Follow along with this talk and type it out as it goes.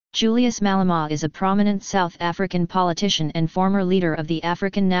Julius Malema is a prominent South African politician and former leader of the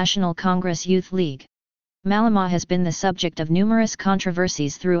African National Congress Youth League. Malema has been the subject of numerous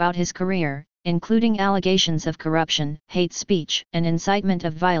controversies throughout his career, including allegations of corruption, hate speech, and incitement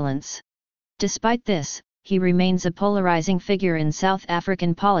of violence. Despite this, he remains a polarizing figure in South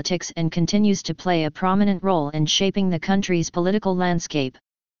African politics and continues to play a prominent role in shaping the country's political landscape.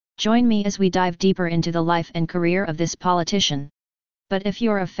 Join me as we dive deeper into the life and career of this politician. But if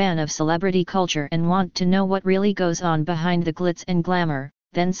you're a fan of celebrity culture and want to know what really goes on behind the glitz and glamour,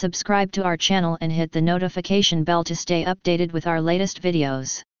 then subscribe to our channel and hit the notification bell to stay updated with our latest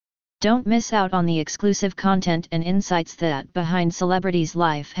videos. Don't miss out on the exclusive content and insights that behind celebrities'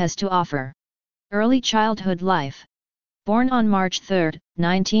 life has to offer. Early childhood life. Born on March 3,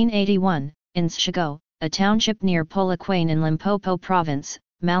 1981, in Schigo, a township near Polokwane in Limpopo Province,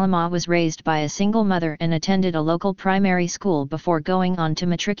 Malema was raised by a single mother and attended a local primary school before going on to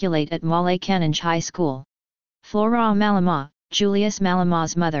matriculate at Malema High School. Flora Malema, Julius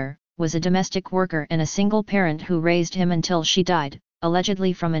Malema's mother, was a domestic worker and a single parent who raised him until she died,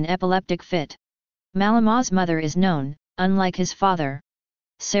 allegedly from an epileptic fit. Malema's mother is known, unlike his father.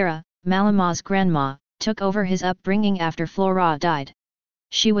 Sarah, Malema's grandma, took over his upbringing after Flora died.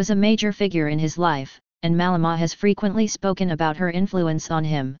 She was a major figure in his life, and Malema has frequently spoken about her influence on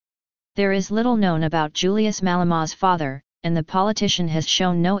him. There is little known about Julius Malema's father, and the politician has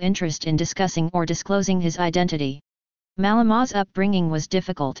shown no interest in discussing or disclosing his identity. Malema's upbringing was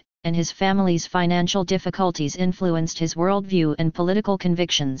difficult, and his family's financial difficulties influenced his worldview and political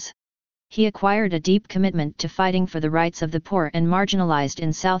convictions. He acquired a deep commitment to fighting for the rights of the poor and marginalized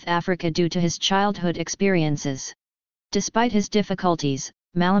in South Africa due to his childhood experiences. Despite his difficulties,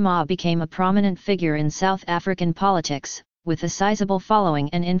 Malema became a prominent figure in South African politics, with a sizable following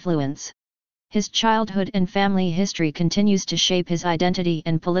and influence. His childhood and family history continues to shape his identity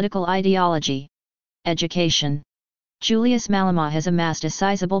and political ideology. Education. Julius Malema has amassed a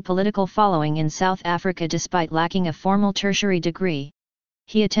sizable political following in South Africa despite lacking a formal tertiary degree.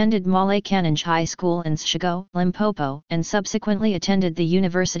 He attended Malema High School in Schigo, Limpopo, and subsequently attended the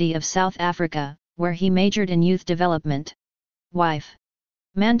University of South Africa, where he majored in youth development. Wife.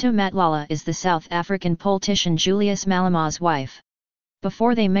 Manto Matlala is the South African politician Julius Malema's wife.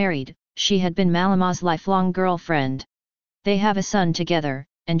 Before they married, she had been Malema's lifelong girlfriend. They have a son together,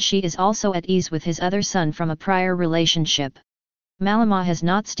 and she is also at ease with his other son from a prior relationship. Malema has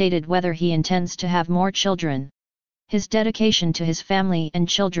not stated whether he intends to have more children. His dedication to his family and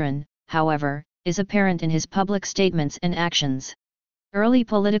children, however, is apparent in his public statements and actions. Early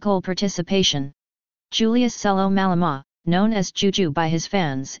political participation. Julius Sello Malema, known as Juju by his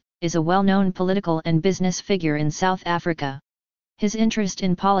fans, is a well-known political and business figure in South Africa. His interest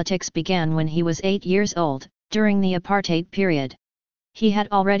in politics began when he was 8 years old, during the Apartheid period. He had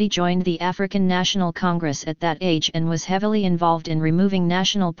already joined the African National Congress at that age and was heavily involved in removing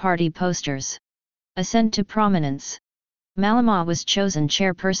National Party posters. Ascent to prominence. Malema was chosen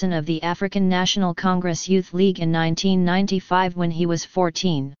chairperson of the African National Congress Youth League in 1995 when he was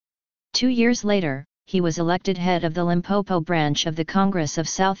 14. 2 years later, he was elected head of the Limpopo branch of the Congress of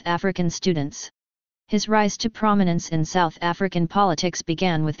South African Students. His rise to prominence in South African politics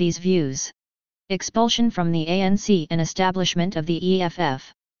began with these views. Expulsion from the ANC and establishment of the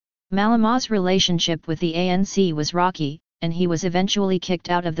EFF. Malema's relationship with the ANC was rocky, and he was eventually kicked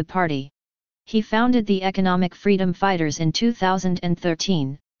out of the party. He founded the Economic Freedom Fighters in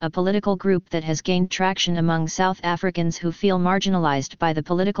 2013, a political group that has gained traction among South Africans who feel marginalized by the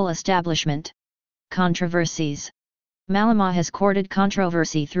political establishment. Controversies. Malema has courted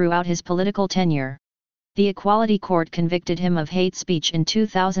controversy throughout his political tenure. The Equality Court convicted him of hate speech in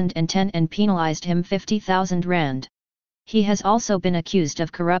 2010 and penalized him 50,000 rand. He has also been accused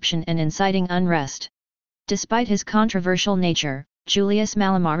of corruption and inciting unrest. Despite his controversial nature, Julius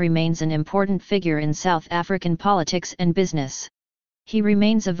Malema remains an important figure in South African politics and business. He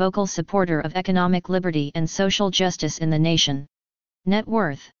remains a vocal supporter of economic liberty and social justice in the nation. Net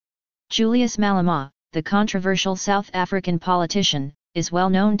worth. Julius Malema, the controversial South African politician, is well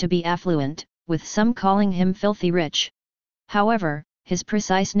known to be affluent, with some calling him filthy rich. However, his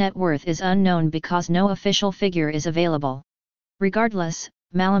precise net worth is unknown because no official figure is available. Regardless,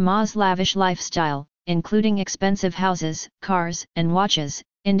 Malema's lavish lifestyle, including expensive houses, cars, and watches,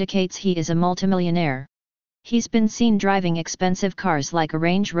 indicates he is a multimillionaire. He's been seen driving expensive cars like a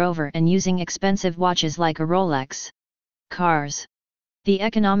Range Rover and using expensive watches like a Rolex. Cars. The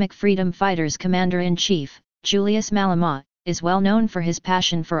Economic Freedom Fighters Commander-in-Chief, Julius Malema, is well known for his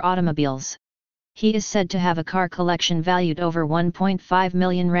passion for automobiles. He is said to have a car collection valued over 1.5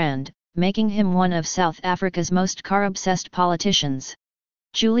 million rand, making him one of South Africa's most car-obsessed politicians.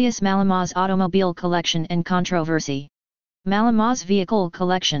 Julius Malema's automobile collection and controversy. Malema's vehicle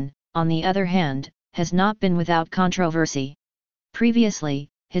collection, on the other hand, has not been without controversy. Previously,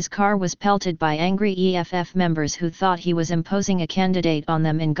 his car was pelted by angry EFF members who thought he was imposing a candidate on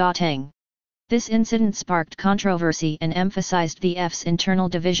them in Gauteng. This incident sparked controversy and emphasized the EF's internal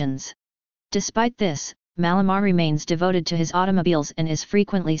divisions. Despite this, Malema remains devoted to his automobiles and is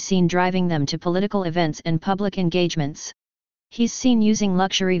frequently seen driving them to political events and public engagements. He's seen using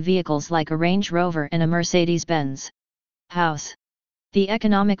luxury vehicles like a Range Rover and a Mercedes-Benz. House. The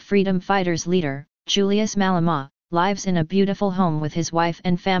economic freedom fighters leader, Julius Malema, lives in a beautiful home with his wife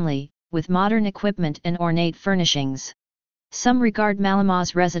and family, with modern equipment and ornate furnishings. Some regard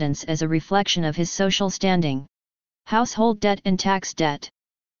Malema's residence as a reflection of his social standing. Household debt and tax debt.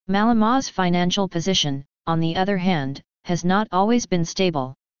 Malema's financial position, on the other hand, has not always been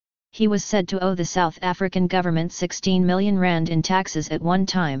stable. He was said to owe the South African government 16 million rand in taxes at one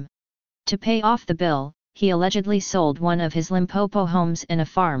time. To pay off the bill, he allegedly sold one of his Limpopo homes and a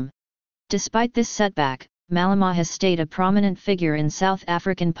farm. Despite this setback, Malema has stayed a prominent figure in South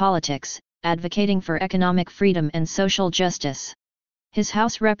African politics, advocating for economic freedom and social justice. His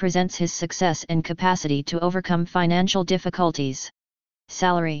house represents his success and capacity to overcome financial difficulties.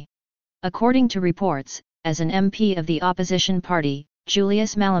 Salary. According to reports, as an MP of the opposition party,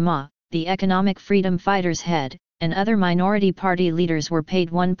 Julius Malema, the economic freedom fighters head, and other minority party leaders were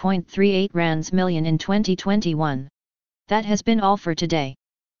paid 1.38 million in 2021. That has been all for today.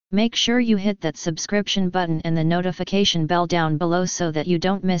 Make sure you hit that subscription button and the notification bell down below so that you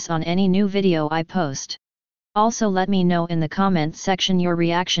don't miss on any new video I post. Also let me know in the comments section your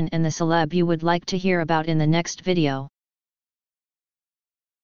reaction and the celeb you would like to hear about in the next video.